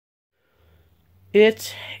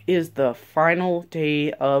It is the final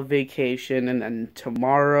day of vacation, and then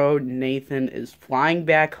tomorrow Nathan is flying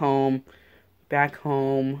back home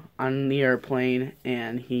on the airplane,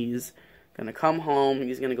 and he's gonna come home.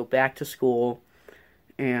 He's gonna go back to school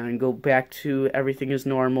and go back to everything as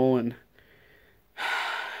normal. And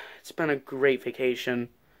it's been a great vacation,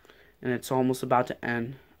 and it's almost about to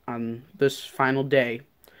end on this final day,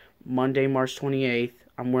 Monday, March 28th.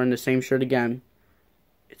 I'm wearing the same shirt again.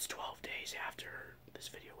 It's 12 days after this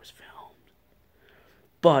video was filmed.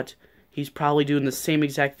 But he's probably doing the same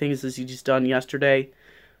exact things as he just done yesterday.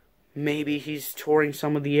 Maybe he's touring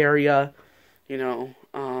some of the area,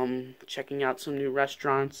 checking out some new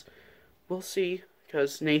restaurants. We'll see,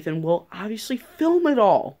 because Nathan will obviously film it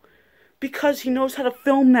all, because he knows how to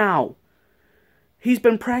film now. He's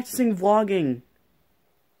been practicing vlogging.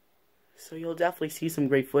 So you'll definitely see some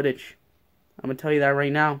great footage. I'm going to tell you that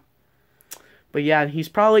right now. But yeah, he's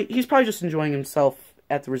probably just enjoying himself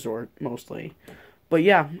at the resort, mostly. But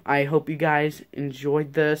yeah, I hope you guys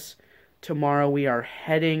enjoyed this. Tomorrow we are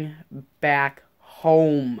heading back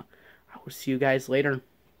home. I will see you guys later.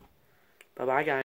 Bye-bye, guys.